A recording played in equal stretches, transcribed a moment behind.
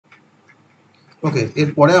ওকে,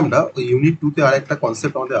 এরপরে আমরা ওই ইউনিট 2 তে আরেকটা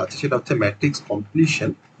কনসেপ্ট আমাদের আছে, সেটা হচ্ছে ম্যাট্রিক্স কমপ্লিশন।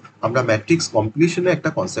 আমরা ম্যাট্রিক্স কমপ্লিশনে একটা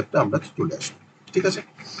কনসেপ্টে আমরা চলে আসবো। ঠিক আছে,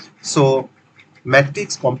 সো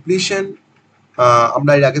ম্যাট্রিক্স কমপ্লিশন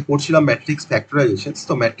আমরা এর আগে পড়ছিলাম ম্যাট্রিক্স ফ্যাক্টরাইজেশন,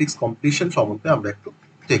 তো ম্যাট্রিক্স কমপ্লিশন সম্বন্ধে আমরা একটু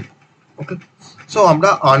দেখব। ওকে, সো আমরা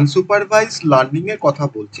আনসুপারভাইজ লার্নিং এর কথা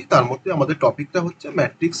বলছি, তার মধ্যে আমাদের টপিকটা হচ্ছে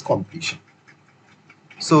ম্যাট্রিক্স কমপ্লিশন।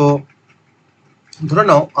 সো ধরে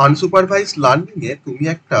নাও আনসুপারভাইজ লার্নিং এ তুমি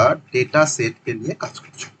একটা ডেটা সেটকে নিয়ে কাজ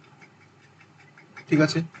করছো। ঠিক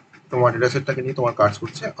আছে, তোমার ডেটা সেটটাকে নিয়ে তোমার কাজ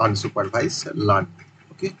করছে আনসুপারভাইজ লার্নিং।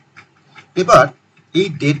 ওকে, এবার এই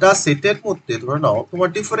ডেটা সেটের মধ্যে ধরে নাও তোমার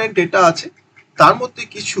ডিফারেন্ট ডেটা আছে, তার মধ্যে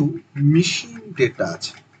কিছু মিসিং ডেটা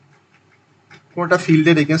আছে। কোনটা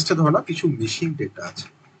ফিল্ডের এগেনস্টে ধরে নাও কিছু মিসিং ডেটা আছে,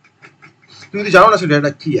 তুমি যদি জানো না সেই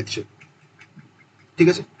ডেটাটা কি অ্যাকচুয়ালি। ঠিক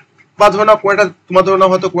আছে, বা ধরে নাও কোনটা তোমার ধরে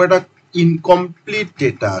নাও হয়তো কোনটা ইনকমপ্লিট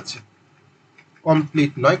ডেটা আছে,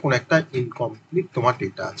 কমপ্লিট নয়, কোন একটা ইনকমপ্লিট তোমার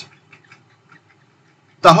ডেটা আছে।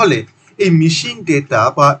 তাহলে এই মিসিং ডেটা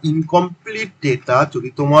বা ইনকমপ্লিট ডেটা যদি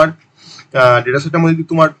তোমার ডেটা সেটের মধ্যে যদি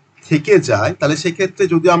তোমার থেকে যায়, তাহলে সেক্ষেত্রে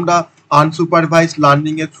যদি আমরা আনসুপারভাইজ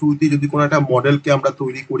লার্নিং এর থ্রু দিয়ে যদি কোনো একটা মডেলকে আমরা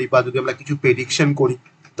তৈরি করি বা যদি আমরা কিছু প্রেডিকশন করি,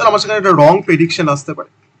 তাহলে আমার সেখানে একটা রং প্রেডিকশন আসতে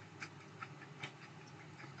পারে।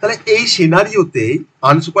 তাহলে এই সিনারিওতে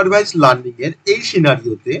আনসুপারভাইজ লার্নিং এর এই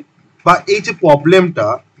সিনারিওতে বা এই যে প্রবলেমটা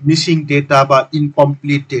মিসিং ডেটা বা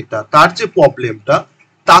ইনকমপ্লিট ডেটা, তার যে প্রবলেমটা,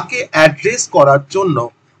 তাকে অ্যাড্রেস করার জন্য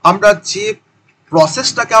আমরা যে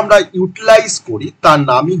প্রসেসটাকে আমরা ইউটিলাইজ করি তার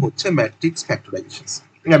নামই হচ্ছে ম্যাট্রিক্স ফ্যাক্টরাইজেশন,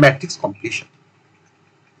 ম্যাট্রিক্স কমপ্লিশন।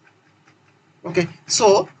 ওকে, সো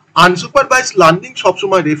আনসুপারভাইজ লার্নিং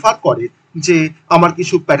সবসময় রেফার করে যে আমার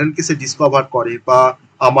কিছু প্যাটার্নকে সে ডিসকভার করে, বা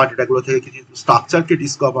আমার ডেটাগুলো থেকে কিছু স্ট্রাকচারকে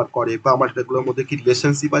ডিসকভার করে, বা আমার ডেটাগুলোর মধ্যে কি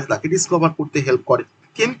রিলেশনশিপ আছে তাকে ডিসকভার করতে হেল্প করে,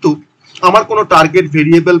 কিন্তু আমার কোনো টার্গেট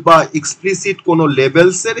ভেরিয়েবল বা এক্সপ্লিসিট কোনো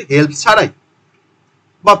লেভেলসের হেল্প ছাড়াই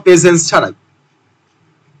বা প্রেজেন্স ছাড়াই।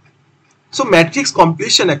 সো ম্যাট্রিক্স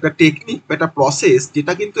কমপ্লিশন একটা টেকনিক, একটা প্রসেস,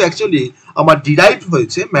 যেটা কিন্তু অ্যাকচুয়ালি আমার ডিরাইভ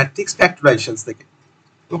হয়েছে ম্যাট্রিক্স ফ্যাক্টরাইজেশন থেকে।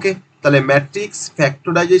 ওকে, তাহলে ম্যাট্রিক্স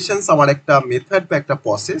ফ্যাক্টরাইজেশন আমার একটা মেথড বা একটা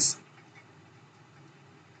প্রসেস,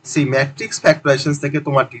 সেই ম্যাট্রিক্স ফ্যাক্টরাইজেশন থেকে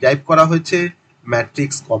তোমার ডিরাইভ করা হয়েছে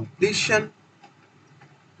ম্যাট্রিক্স কমপ্লিশন।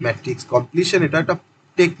 ম্যাট্রিক্স কমপ্লিশন এটা একটা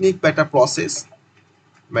টেকনিক বা একটা প্রসেস,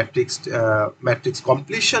 ম্যাট্রিক্স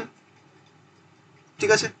কমপ্লিশন।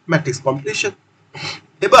 ঠিক আছে, ম্যাট্রিক্স কমপ্লিশন।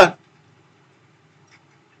 এবার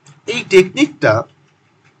এই টেকনিকটা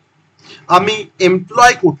আমি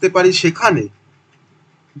এমপ্লয় করতে পারি সেখানে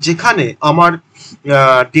যেখানে আমার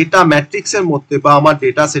ডেটা ম্যাট্রিক্সের মধ্যে বা আমার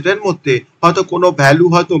ডেটা সেটের মধ্যে হয়তো কোনো ভ্যালু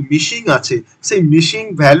হয়তো মিসিং আছে, সেই মিসিং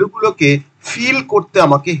ভ্যালুগুলোকে ফিল করতে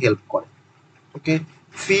আমাকে হেল্প করে। ওকে,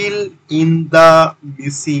 fill in the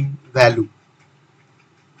missing value,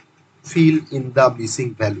 fill in the missing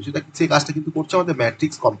value, সেটা সেই কাজটা কিন্তু করছে আমাদের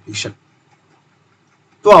ম্যাট্রিক্স কমপ্লিশন।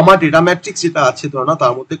 তো আমার ডেটা ম্যাট্রিক্স যেটা আছে ধরো না,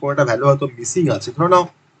 তার মধ্যে কোনো একটা ভ্যালু হয়তো মিসিং আছে, ধরো নাও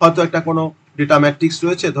হয়তো একটা কোনো ডেটা ম্যাট্রিক্স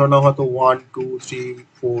রয়েছে, ধরো নাও হয়তো 1 2 3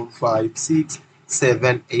 4 5 6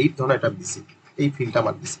 7 8, ধরো এটা মিসিং, এই ফিল্ডটা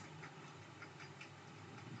আমার মিসিং।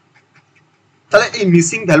 তাহলে এই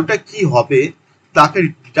মিসিং ভ্যালুটা কি হবে তাকে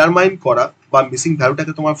ডিটারমাইন করা বা মিসিং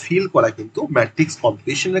ভ্যালুটাকে তোমার ফিল করা কিন্তু ম্যাট্রিক্স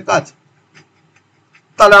কমপ্লিশনের কাজ।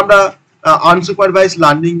 তাহলে আমরা আনসুপারভাইজ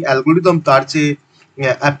লার্নিং অ্যালগোরিদম তার যে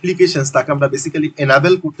অ্যাপ্লিকেশনস তাকে আমরা বেসিক্যালি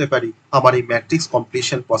এনাবেল করতে পারি আমার এই ম্যাট্রিক্স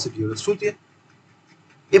কমপ্লিশন প্রসিডিউরের থ্রু দিয়ে।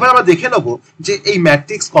 এবার আমরা দেখে নেব যে এই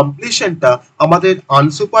ম্যাট্রিক্স কমপ্লিশনটা আমাদের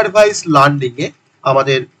আনসুপারভাইজ লার্নিং এ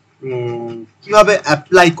আমাদের কিভাবে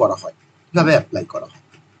অ্যাপ্লাই করা হয়, কিভাবে অ্যাপ্লাই করা হয়।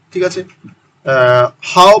 ঠিক আছে,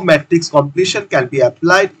 how matrix completion can be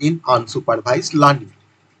applied in unsupervised learning.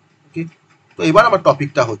 ওকে, তো এবার আমার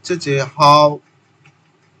টপিকটা হচ্ছে যে how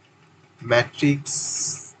matrix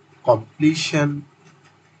completion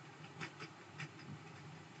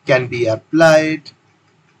can be applied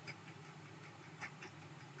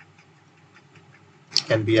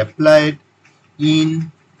in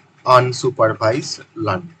unsupervised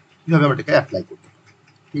learning। কিভাবে আমরা এটাকে অ্যাপ্লাই করতে পারি,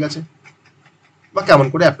 ঠিক আছে, বা কেমন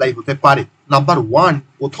করে অ্যাপ্লাই হতে পারে। নাম্বার 1,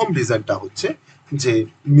 প্রথম রিজনটা হচ্ছে যে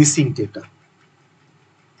মিসিং ডেটা।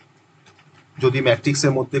 যদি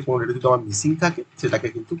ম্যাট্রিক্সের মধ্যে কোনো ডেটা যদি আমার মিসিং থাকে, সেটাকে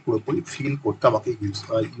কিন্তু পুরোপুরি ফিল করতে আমাকে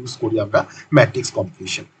ইউজ করি আমরা ম্যাট্রিক্স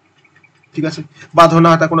কমপ্লিশন। ঠিক আছে, বা ধরো না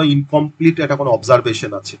এটা কোনো ইনকমপ্লিট একটা কোনো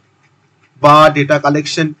অবজারভেশন আছে, বা ডেটা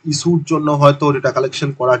কালেকশন ইস্যুর জন্য হয়তো ডেটা কালেকশন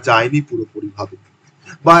করা যায়নি পুরোপুরি ভাবে,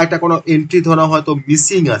 বা একটা কোনো এন্ট্রি ধরা হয়তো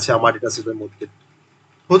মিসিং আছে আমার ডেটা সেটের মধ্যে।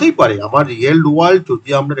 হতেই পারে আমার রিয়েল ওয়ার্ল্ড যদি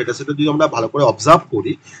আমরা ডেটা সেটে যদি আমরা ভালো করে অবজার্ভ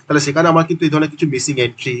করি, তাহলে সেখানে আমার কিন্তু এই ধরনের কিছু মিসিং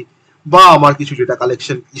এন্ট্রি বা আমার কিছু ডেটা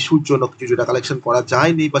কালেকশন ইস্যুর জন্য কিছু ডেটা কালেকশন করা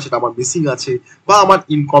যায়নি, বা সেটা আমার মিসিং আছে, বা আমার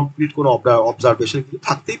ইনকমপ্লিট কোনো অবজারভেশন কিন্তু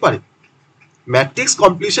থাকতেই পারে। ম্যাট্রিক্স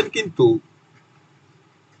কমপ্লিশন কিন্তু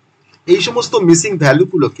এই সমস্ত মিসিং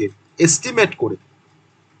ভ্যালুগুলোকে এস্টিমেট করে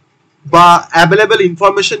বা অ্যাভেলেবল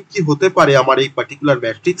ইনফরমেশন কি হতে পারে আমার এই পার্টিকুলার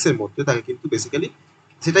ম্যাট্রিক্স এর মধ্যে, তাকে কিন্তু বেসিক্যালি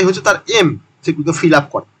সেটাই হচ্ছে তার এম, সেগুলোকে ফিল আপ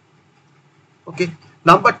করা। ওকে,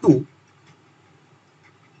 নাম্বার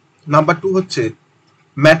টু হচ্ছে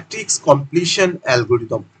matrix completion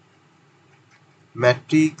algorithm.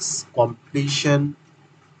 Matrix completion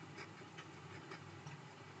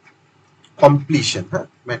হ্যাঁ,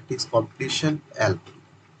 ম্যাট্রিক্স কমপ্লিশন অ্যালগোরিদম।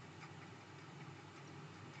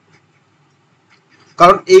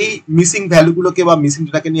 কারণ এই মিসিং ভ্যালুগুলোকে বা মিসিং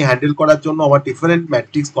ডেটাকে নিয়ে হ্যান্ডেল করার জন্য আমার ডিফারেন্ট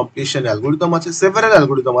ম্যাট্রিক্স কমপ্লিশন অ্যালগোরিদম আছে, সেভারাল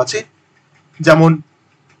অ্যালগোরিদম আছে, যেমন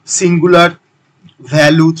সিঙ্গুলার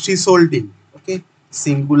ভ্যালু থ্রেশহোল্ডিং। ওকে,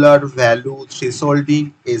 সিঙ্গুলার ভ্যালু থ্রেশহোল্ডিং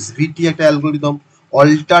এসভিটি একটা algorithm,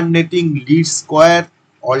 alternating list square,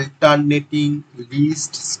 alternating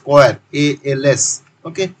list square ALS.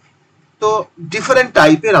 ওকে, তো ডিফারেন্ট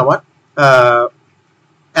টাইপের আমার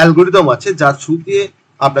অ্যালগোরিদম আছে যার থ্রু দিয়ে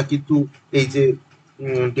আমরা কিন্তু এই যে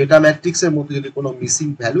ডেটা ম্যাট্রিক্সের মধ্যে যদি কোনো মিসিং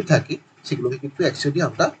ভ্যালু থাকে সেগুলোকে কিন্তু অ্যাকচুয়ালি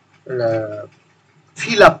আমরা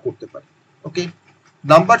ফিল আপ করতে পারি। ওকে,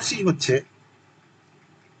 নাম্বার 3 হচ্ছে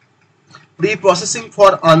pre processing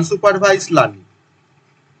for unsupervised learning.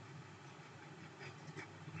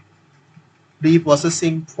 Pre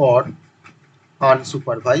processing for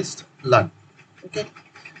unsupervised learning. Okay,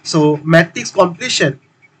 so matrix completion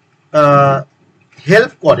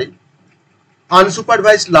help করে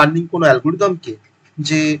আনসুপারভাইজড লার্নিং কোনো অ্যালগোরিদমকে,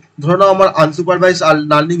 যে ধরো নাও আমার আনসুপারভাইজড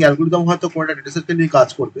লার্নিং অ্যালগোরিদম হয়তো কোনো একটা ডেটাসেটকে নিয়ে কাজ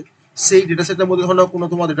করবে, সেই ডেটাসেটের মধ্যে ধরো কোনো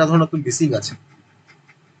তোমার ডেটা ধরো মিসিং আছে,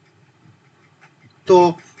 তো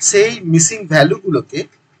সেই মিসিং ভ্যালুগুলোকে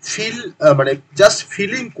ফিল মানে জাস্ট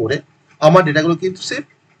ফিলিং করে আমার ডেটাগুলো কিন্তু সে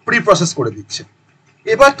প্রি প্রসেস করে দিচ্ছে।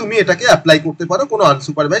 এবার তুমি এটাকে অ্যাপ্লাই করতে পারো কোনো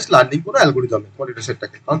আনসুপারভাইজড লার্নিং কোনো অ্যালগোরিদমে তোমার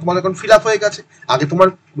ডেটাসেটটাকে, কারণ তোমার এখন ফিল আপ হয়ে গেছে, আগে তোমার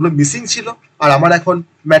গুলো মিসিং ছিল আর আমার এখন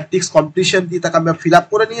ম্যাট্রিক্স কমপ্লিশন দিয়ে তাকে আমি ফিল আপ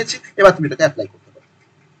করে নিয়েছি, এবার তুমি এটাকে অ্যাপ্লাই করতে পারো।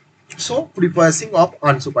 So pre processing of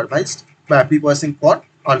unsupervised বা pre processing for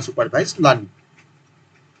unsupervised learning.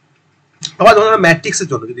 আবার ধরো ম্যাট্রিক্সের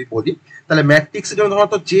জন্য যদি বলি, তাহলে ম্যাট্রিক্সের জন্য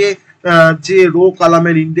ধরো যে রো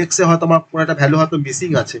কলামের ইন্ডেক্সে হয়তো আমার কোনো একটা ভ্যালু হয়তো মিসিং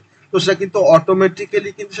আছে, তো সেটা কিন্তু অটোমেটিক্যালি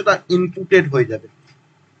কিন্তু সেটা ইনপুটেড হয়ে যাবে,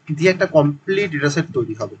 দিয়ে একটা কমপ্লিট ডেটাসেট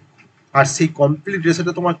তৈরি হবে। আর সেই কমপ্লিট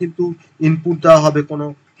ডেটাসেটে তোমার কিন্তু ইনপুট দেওয়া হবে কোনো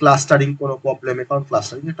ক্লাস্টারিং কোনো প্রবলেমে, কারণ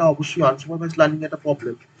ক্লাস্টারিং এটা অবশ্যই আনসুপারভাইজড লার্নিং একটা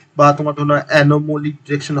প্রবলেম, বা তোমার ধরো অ্যানোমলি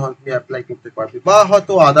ডিরেকশন হয়তো তুমি অ্যাপ্লাই করতে পারবে, বা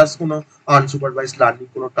হয়তো আদার্স কোনো আনসুপারভাইজড লার্নিং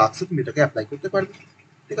কোনো টাস্কে তুমি এটাকে অ্যাপ্লাই করতে পারবে।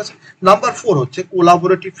 ঠিক আছে, নাম্বার 4 হচ্ছে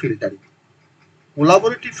কোলাবোরেটিভ ফিল্টারিং।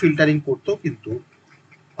 কোলাবোরেটিভ ফিল্টারিং করতেও কিন্তু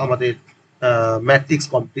আমাদের ম্যাট্রিক্স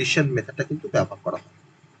কমপ্লিশন মেথডটা কিন্তু ব্যবহার করা হয়।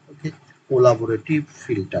 ওকে, কোলাবোরেটিভ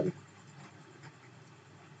ফিল্টারিং।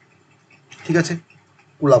 ঠিক আছে,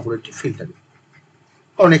 কোলাবোরেটিভ ফিল্টারিং,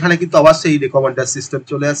 কারণ এখানে কিন্তু আবার সেই রেকমেন্ডার সিস্টেম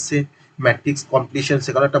চলে আসছে, ম্যাট্রিক্স কমপ্লিশন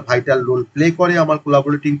সেখানে একটা ভাইটাল রোল প্লে করে আমার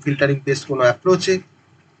কোলাবোরেটিভ ফিল্টারিং বেসড কোনো অ্যাপ্রোচে।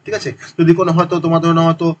 ঠিক আছে, যদি কোনো হয়তো তোমার ধরো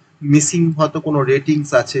হয়তো মিসিং হয়তো কোনো রেটিংস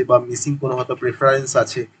আছে বা মিসিং কোনো হয়তো প্রেফারেন্স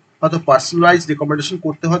আছে, হয়তো পার্সোনালাইজ রেকমেন্ডেশন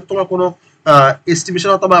করতে হয়তো তোমার কোনো এস্টিমেশন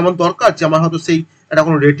হয়তো আমার এমন দরকার যে আমার হয়তো সেই একটা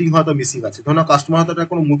কোনো রেটিং হয়তো মিসিং আছে, ধরো কাস্টমার হয়তো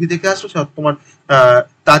একটা কোনো মুভি দেখে আসছো, সে হয়তো তোমার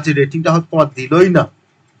তার যে রেটিংটা হয়তো তোমার দিলই না,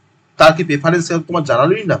 তার কি প্রেফারেন্স তোমার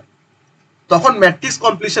জানালোই না, তখন ম্যাট্রিক্স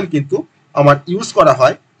কমপ্লিশন কিন্তু আমার ইউজ করা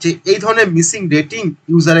হয় যে এই ধরনের মিসিং রেটিং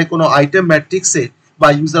ইউজারের কোনো আইটেম ম্যাট্রিক্সে বা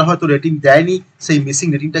ইউজার হয়তো রেটিং দেয়নি, সেই মিসিং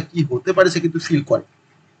রেটিংটা কি হতে পারে সে কিন্তু ফিল করে।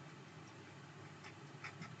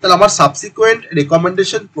 তাহলে আমার সাবসিকুয়েন্ট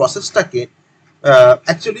রেকমেন্ডেশন প্রসেসটাকে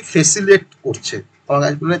অ্যাকচুয়ালি ফেসিলিটেট করছে,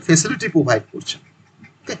 মানে ফেসিলিটি প্রোভাইড করছে।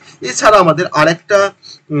 এছাড়া আমাদের আরেকটা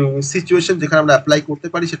সিচুয়েশন যেখানে আমরা অ্যাপ্লাই করতে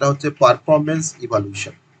পারি সেটা হচ্ছে পারফরমেন্স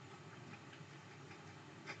ইভালুয়েশন।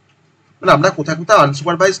 মানে আমরা কোথায় কোথায়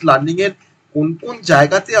আনসুপারভাইজড লার্নিং এর কোন কোন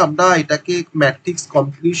জায়গাতে আমরা এটাকে ম্যাট্রিক্স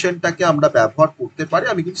কমপ্লিশনটাকে আমরা ব্যবহার করতে পারি,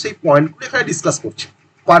 আমি কিন্তু সেই পয়েন্টগুলো এখানে ডিসকাস করছি।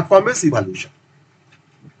 পারফরমেন্স ইভালুয়েশন,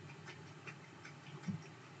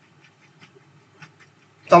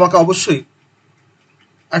 তো আমাকে অবশ্যই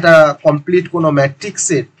একটা কমপ্লিট কোনো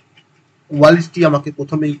ম্যাট্রিক্সের কোয়ালিটি আমাকে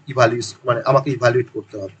প্রথমেই আমাকে ইভালুয়েট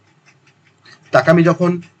করতে হবে। তাকে আমি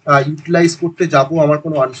যখন ইউটিলাইজ করতে যাব আমার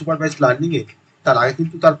কোনো আনসুপারভাইজড লার্নিং এ, তার আগে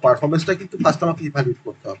কিন্তু তার পারফরমেন্সটা কিন্তু ফার্স্ট আমাকে ইভালুয়েট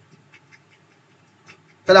করতে হবে।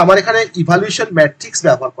 তাহলে আমার এখানে ইভালুয়েশন ম্যাট্রিক্স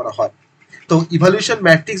ব্যবহার করা হয়। তো ইভালুয়েশন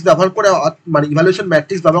ম্যাট্রিক্স ব্যবহার করে মানে ইভালুয়েশন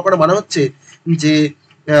ম্যাট্রিক্স ব্যবহার করা মানে হচ্ছে যে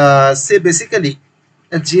সে বেসিক্যালি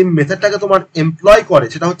যে মেথডটাকে তোমার এমপ্লয় করে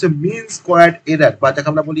সেটা হচ্ছে মিন স্কোয়ার্ড এরর, বা যাকে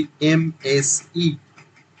আমরা বলি এমএসই,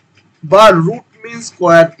 বা রুট মিন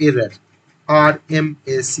স্কোয়ার্ড এরর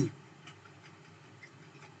আরএমএসই।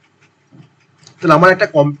 তাহলে আমার একটা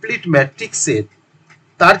কমপ্লিট ম্যাট্রিক্সের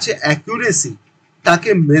তার যে অ্যাকুরেসি তাকে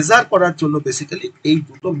মেজার করার জন্য বেসিক্যালি এই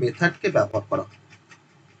দুটো মেথডকে ব্যবহার করা হয়।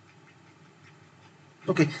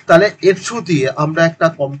 ওকে, তাহলে এর থ্রু দিয়ে আমরা একটা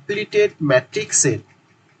কমপ্লিটেড ম্যাট্রিক্সের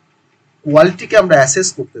কোয়ালিটিকে আমরা অ্যাসেস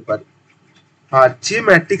করতে পারি। আর যে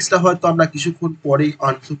ম্যাট্রিক্সটা হয়তো আমরা কিছুক্ষণ পরেই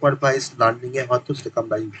আনসুপারভাইজড লার্নিং এ হয়তো সেটাকে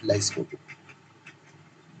আমরা ইউটিলাইজ করব।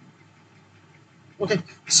 ওকে,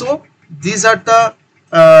 so this are the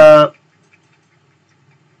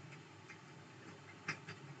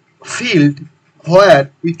field where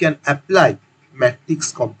we can apply matrix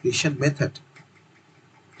completion method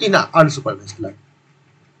in a unsupervised learning.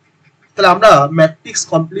 তাহলে আমরা ম্যাট্রিক্স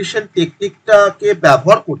কমপ্লিশন টেকনিকটাকে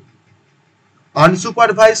ব্যবহার করি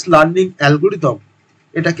আনসুপারভাইজড লার্নিং অ্যালগরিদম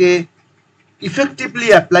এটাকে ইফেক্টিভলি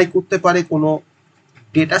অ্যাপ্লাই করতে পারে কোনো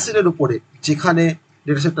ডেটাসেটের উপরে যেখানে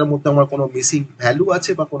ডেটাসেটের মধ্যে আমার কোনো মিসিং ভ্যালু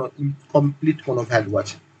আছে বা কোনো ইনকমপ্লিট কোনো ভ্যালু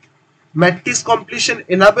আছে। ম্যাট্রিক্স কমপ্লিশন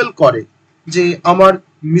এনাবেল করে যে আমার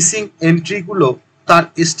মিসিং এন্ট্রিগুলো তার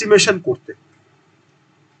এস্টিমেশন করতে,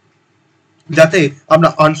 যাতে আমরা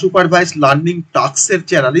আনসুপারভাইজড লার্নিং টাস্কের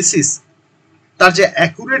যে অ্যানালিসিস তার যে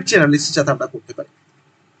অ্যাকুরেট যে অ্যানালিসিস যাতে আমরা করতে পারি।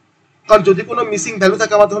 কারণ যদি কোনো মিসিং ভ্যালু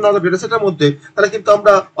থাকে আমার ধরুন আমাদের ডেটাসেটের মধ্যে, তাহলে কিন্তু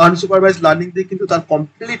আমরা আনসুপারভাইজড লার্নিং দিয়ে কিন্তু তার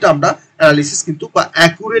কমপ্লিট আমরা অ্যানালিসিস কিন্তু বা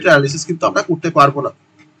অ্যাকুরেট অ্যানালিসিস কিন্তু আমরা করতে পারবো না।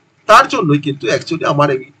 তার জন্যই কিন্তু অ্যাকচুয়ালি আমার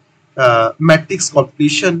এই ম্যাট্রিক্স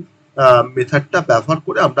কমপ্লিশন মেথডটা ব্যবহার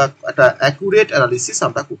করে আমরা একটা অ্যাকুরেট অ্যানালিসিস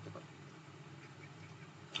আমরা করতে পারি।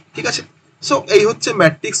 ঠিক আছে, সো এই হচ্ছে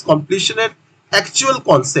ম্যাট্রিক্স কমপ্লিশনের অ্যাকচুয়াল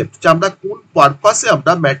কনসেপ্ট, যে আমরা কোন পারপাসে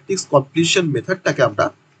আমরা ম্যাট্রিক্স কমপ্লিশন মেথডটাকে আমরা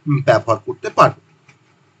ব্যবহার করতে পারবো।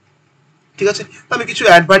 ঠিক আছে, আমি কিছু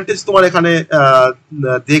অ্যাডভান্টেজ তোমার এখানে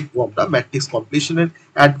দেখবো আমরা matrix কমপ্লিশনের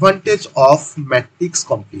advantage of matrix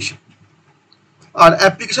completion. R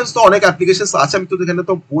applications তো অনেক অ্যাপ্লিকেশনস আছে, আমি তো এখানে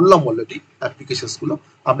তো বললাম অলরেডি অ্যাপ্লিকেশনস গুলো।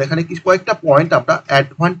 আমরা এখানে কিছু কয়েকটা পয়েন্ট আমরা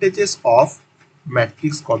অ্যাডভান্টেজেস অফ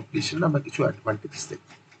ম্যাট্রিক্স কমপ্লিশন আমরা কিছু অ্যাডভান্টেজেস দেখব।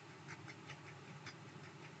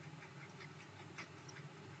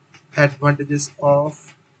 অ্যাডভান্টেজেস অফ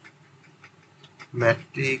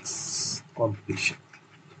ম্যাট্রিক্স কমপ্লিশন,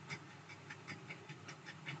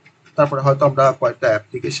 তারপরে হয়তো আমরা কয়েকটা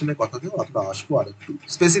অ্যাপ্লিকেশনের কথাতেও আমরা আসবো, আর একটু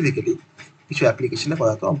স্পেসিফিক্যালি কিছু অ্যাপ্লিকেশনের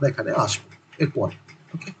কথাতেও আমরা এখানে আসবো এরপর।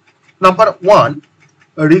 ওকে, নাম্বার 1,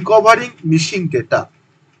 রিকভারিং মিসিং ডেটা।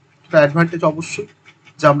 একটা অ্যাডভান্টেজ অবশ্যই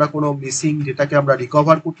যে আমরা কোনো মিসিং ডেটাকে আমরা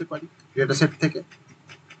রিকভার করতে পারি ডেটা সেট থেকে।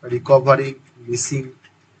 Recovering missing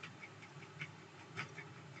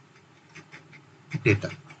data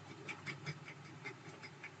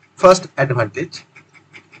first advantage.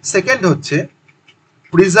 Second হচ্ছে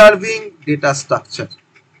preserving data structure.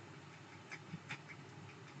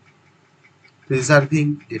 Preserving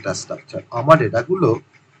data structure, আমার ডেটাগুলো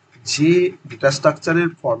যে ডেটা স্ট্রাকচারের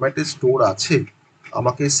ফরম্যাটে স্টোর আছে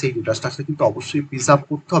আমাকে সেই ডেটা স্ট্রাকচার কিন্তু অবশ্যই প্রিজার্ভ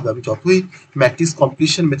করতে হবে। আমি যতই ম্যাট্রিক্স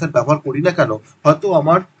কমপ্লিশন মেথড ব্যবহার করি না কেন, হয়তো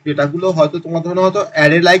আমার ডেটাগুলো হয়তো তোমার ধরনের হয়তো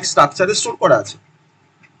অ্যারে লাইক স্ট্রাকচারে স্টোর করা আছে,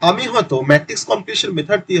 আমি হয়তো ম্যাট্রিক্স কমপ্লিশন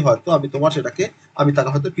মেথড দিয়ে হয়তো আমি তোমার সেটাকে আমি তাকে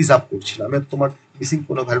হয়তো প্রিজার্ভ করছিলাম। আমি তোমার মিসিং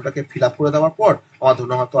কোনো ভ্যালুটাকে ফিল আপ করে দেওয়ার পর আমার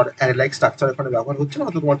ধরনের হয়তো আর অ্যারে লাইক স্ট্রাকচার এখানে ব্যবহার হচ্ছে না,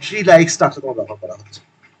 হয়তো তোমার ট্রি লাইক স্ট্রাকচার তোমার ব্যবহার করা হচ্ছে।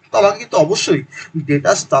 তো আমাকে কিন্তু অবশ্যই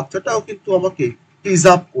ডেটা স্ট্রাকচারটাও কিন্তু আমাকে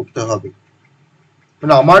প্রিজার্ভ করতে হবে,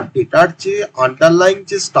 মানে আমার ডেটার যে আন্ডারলাইং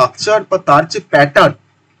যে স্ট্রাকচার বা তার যে প্যাটার্ন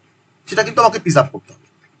সেটা কিন্তু আমাকে প্রিজার্ভ করতে হবে।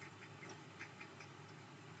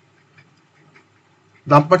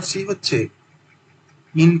 নাম্বার 3 হচ্ছে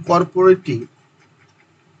incorporating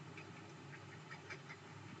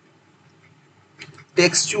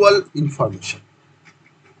textual information.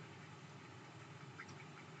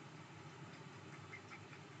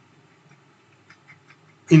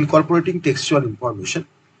 Incorporating textual information,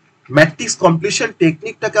 matrix completion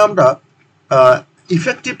টেকনিকটাকে আমরা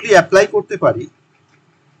ইফেক্টিভলি অ্যাপ্লাই করতে পারি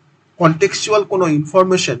কনটেক্সচুয়াল কোনো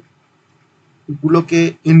ইনফরমেশন গুলোকে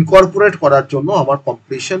ইনকর্পোরেট করার জন্য, আমার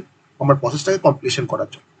কমপ্লিশন আমার প্রসেসটাকে কমপ্লিশন করার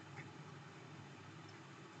জন্য।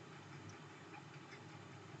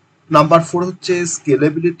 নাম্বার 4 হচ্ছে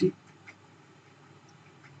স্কেলেবিলিটি।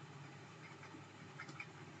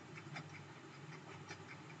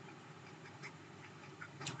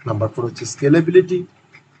 নাম্বার 4 হচ্ছে স্কেলেবিলিটি,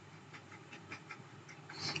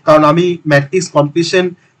 কারণ আমি ম্যাট্রিক্স কমপ্লিশন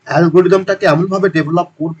অ্যালগোরিদমটাকে এমন ভাবে ডেভেলপ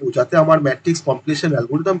করব যাতে আমার ম্যাট্রিক্স কমপ্লিশন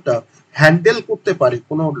অ্যালগোরিদমটা হ্যান্ডেল করতে পারে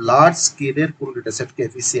কোনো লার্জ স্কেলের কোনো ডেটা সেটকে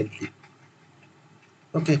এফিসিয়েন্টলি।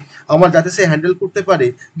 ওকে, আমার যাতে সে হ্যান্ডেল করতে পারে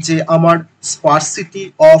যে আমার স্পার্সিটি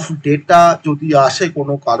অফ ডেটা যদি আসে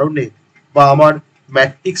কোনো কারণে, বা আমার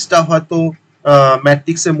ম্যাট্রিক্সটা হয়তো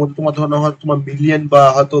ম্যাট্রিক্সের মধ্যে তোমার ধরনের হয়তো তোমার মিলিয়ন বা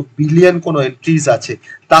হয়তো বিলিয়ন কোনো এন্ট্রিজ আছে,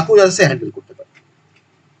 তাকেও যাতে সে হ্যান্ডেল করতে পারে।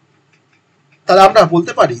 তাহলে আমরা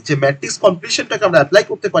বলতে পারি যে ম্যাট্রিক্স কমপ্লিশনটাকে আমরা অ্যাপ্লাই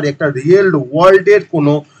করতে পারি একটা রিয়েল ওয়ার্ল্ডের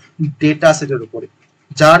কোনো ডেটা সেটের উপরে।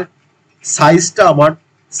 যার সাইজটা আমার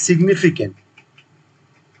সিগনিফিকেন্ট,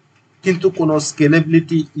 কিন্তু কোনো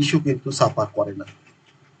স্কেলেবিলিটি ইস্যু কিন্তু সাফার করে না।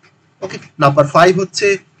 ওকে, নাম্বার 5 হচ্ছে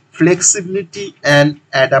flexibility and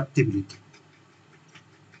adaptability.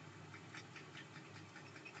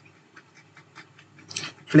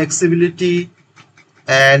 Flexibility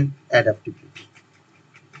and adaptability.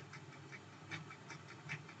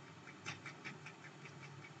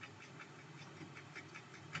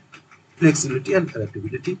 Flexibility and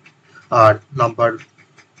adaptability. R number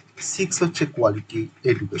 6 হচ্ছে quality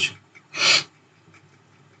education,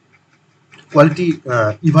 quality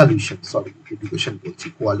evaluation, sorry education বলছি,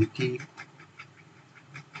 কোয়ালিটি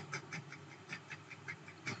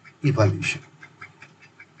ইভালুয়েশন।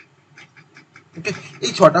 ওকে,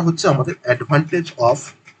 এই ছটা হচ্ছে আমাদের advantage of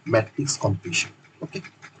matrix completion. Okay,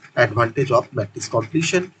 advantage of matrix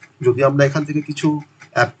completion. যদি আমরা এখান থেকে কিছু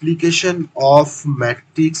অ্যাপ্লিকেশন অফ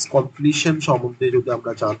ম্যাট্রিক্স কমপ্লিশন সম্বন্ধে যদি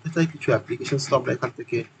আমরা জানতে চাই, কিছু অ্যাপ্লিকেশন তো আমরা এখান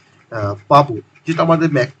থেকে পাবো, যেটা আমাদের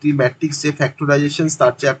ম্যাট্রিক্স যে ফ্যাক্টরাইজেশন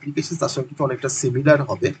তার যে অ্যাপ্লিকেশন তার সঙ্গে কিন্তু অনেকটা সিমিলার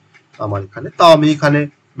হবে আমার এখানে। তাও আমি এখানে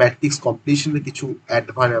ম্যাট্রিক্স কমপ্লিশনের কিছু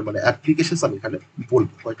মানে অ্যাপ্লিকেশন আমি এখানে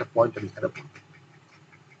বলবো, কয়েকটা পয়েন্ট আমি এখানে বলবো।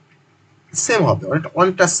 সেম হবে,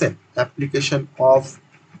 অনেকটা same. Application of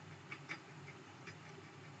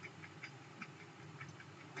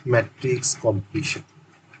matrix completion,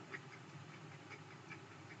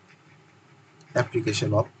 application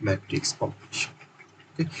of matrix completion.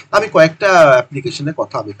 আমি কয়েকটা অ্যাপ্লিকেশনের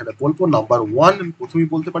কথা আমি এখানে বলবো। নাম্বার 1 আমি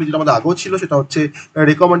প্রথমেই বলতে পারি, যেটা আমাদের আগেও ছিল, সেটা হচ্ছে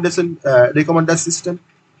রেকমেন্ডার সিস্টেম।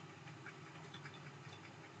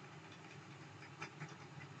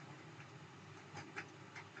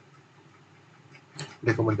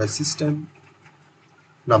 রেকমেন্ডার সিস্টেম।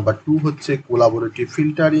 নাম্বার 2 হচ্ছে কোলাবোরেটিভ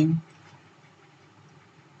ফিল্টারিং,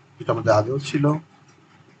 যেটা আমাদের আগেও ছিল।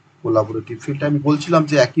 কোলাবোরেটিভ ফিল্টার আমি বলছিলাম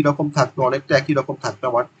যে একই রকম থাকবে, অনেকটা একই রকম থাকবে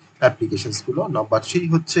আমার অ্যাপ্লিকেশনস গুলো। নাম্বার 3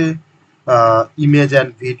 হচ্ছে image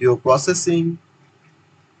and video processing,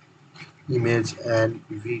 image and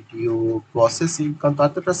video processing, কারণ তার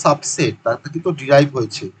তো একটা সাবসেট, তার থেকে তো ডিরাইভ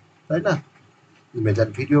হয়েছে, তাই না? Image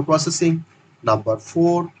and video processing. Number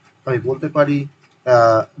 4 আমি বলতে পারি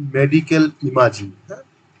মেডিকেল ইমাজিং, হ্যাঁ,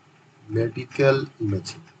 মেডিকেল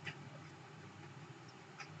ইমেজিং,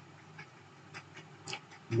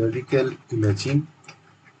 মেডিকেল ইমেজিং।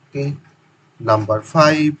 ওকে, number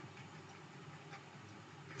 5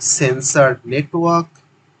 sensor network,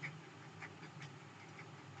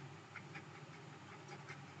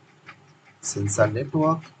 sensor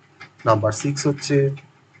network. Number 6 হচ্ছে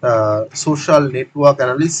social network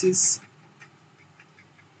analysis,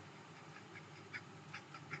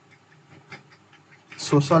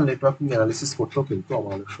 social networking analysis করতেও কিন্তু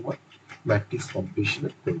আমার অনেক সময় ম্যাট্রিক্স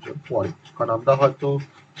কমপ্লিশনের প্রয়োজন পড়ে, কারণ আমরা হয়তো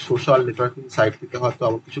সোশ্যাল নেটওয়ার্কিং সাইট থেকে হয়তো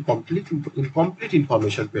আমার কিছু ইনকমপ্লিট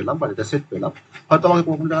ইনফরমেশন পেলাম বা ডেটা সেট পেলাম, হয়তো আমাকে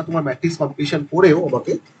কোনো জায়গায় তোমার ম্যাট্রিক্স কমপ্লিশন করেও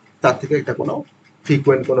আমাকে তার থেকে একটা কোনো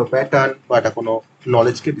ফ্রিকোয়েন্ট কোনো প্যাটার্ন বা একটা কোনো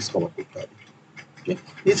নলেজকে ডিসকভার করতে হবে।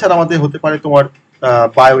 এছাড়া আমাদের হতে পারে তোমার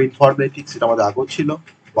বায়ো ইনফরমেটিক্স, যেটা আমাদের আগেও ছিল,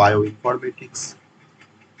 বায়ো ইনফরমেটিক্স,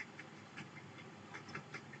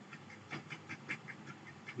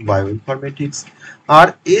 বায়ো ইনফরমেটিক্স। আর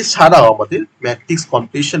এছাড়াও আমাদের ম্যাট্রিক্স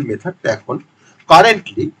কমপ্লিশন মেথডটা এখন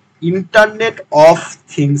কারেন্টলি ইন্টারনেট অফ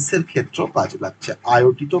থিংস এর ক্ষেত্রেও কাজে লাগছে।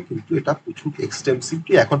 আইওটিতেও কিন্তু এটা প্রচুর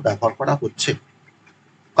এক্সটেন্সিভলি এখন ব্যবহার করা হচ্ছে,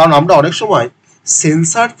 কারণ আমরা অনেক সময়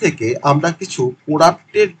সেন্সার থেকে আমরা কিছু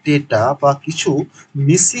কোরাপ্টেড ডেটা বা কিছু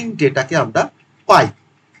মিসিং ডেটাকে আমরা পাই।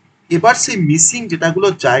 এবার সেই মিসিং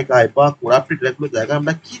ডেটাগুলোর জায়গায় বা কোরাপ্টেড ডেটাগুলোর জায়গায়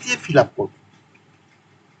আমরা কি দিয়ে ফিল আপ করবো?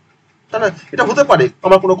 তাই না? এটা হতে পারে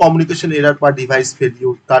আমার কোনো কমিউনিকেশন এরার বা ডিভাইস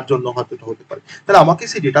ফেলিওর, তার জন্য হয়তো এটা হতে পারে। তাহলে আমাকে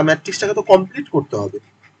সেই ডেটা ম্যাট্রিক্সটাকে তো কমপ্লিট করতে হবে।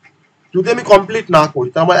 যদি আমি কমপ্লিট না করি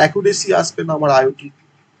তাহলে আমার অ্যাকুরেসি আসবে না আমার আইওটি,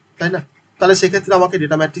 তাই না? তাহলে সেক্ষেত্রে আমাকে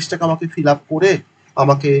ডেটা ম্যাট্রিক্সটাকে আমাকে ফিল আপ করে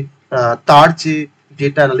আমাকে তার যে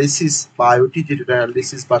ডেটা অ্যানালিসিস বা আইওটি যে ডেটা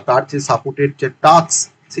অ্যানালিসিস বা তার যে সাপোর্টেড যে টাস্ক,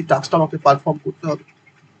 সেই টাস্কটা আমাকে পারফর্ম করতে হবে।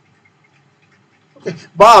 ওকে,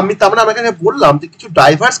 বা আমি তার মানে আমি এখানে বললাম যে কিছু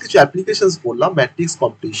ডাইভার্স কিছু অ্যাপ্লিকেশনস বললাম ম্যাট্রিক্স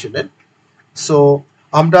কমপ্লিশনের। সো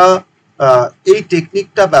আমরা এই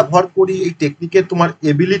টেকনিকটা ব্যবহার করি, এই টেকনিকের তোমার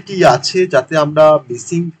এবিলিটি আছে যাতে আমরা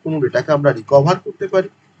মিসিং কোনো ডেটাকে আমরা রিকভার করতে পারি,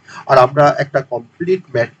 আর আমরা একটা কমপ্লিট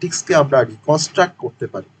ম্যাট্রিক্সকে আমরা রিকনস্ট্রাক্ট করতে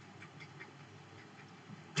পারি।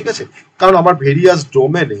 ঠিক আছে, কারণ আমার ভেরিয়াস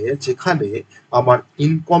ডোমেনে যেখানে আমার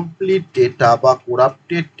ইনকমপ্লিট ডেটা বা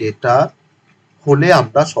কোরাপ্টেড ডেটা হলে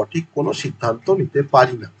আমরা সঠিক কোনো সিদ্ধান্ত নিতে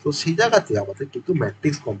পারি না, তো সেই জায়গাতে আমাদের কিন্তু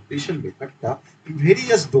ম্যাট্রিক্স কমপ্লিশন মেথডটা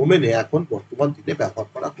ভেরিয়াস ডোমেনে এখন বর্তমান দিনে ব্যবহার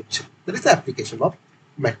করা হচ্ছে। That is the application of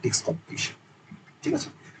matrix completion. ঠিক আছে,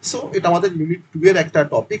 সো এটা আমাদের ইউনিট 2 এর একটা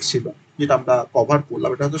টপিক ছিল যেটা আমরা কভার করলাম।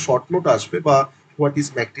 এটা হয়তো শর্ট নোট আসবে বা হোয়াট ইজ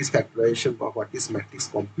ম্যাট্রিক্স ফ্যাক্টরাইজেশন বা হোয়াট ইজ ম্যাট্রিক্স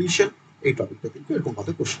কমপ্লিশন, এই টপিকটা কিন্তু এরকম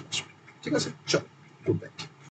ভাবে কোশ্চেন আসবে। ঠিক আছে, চল, গুড নাইট।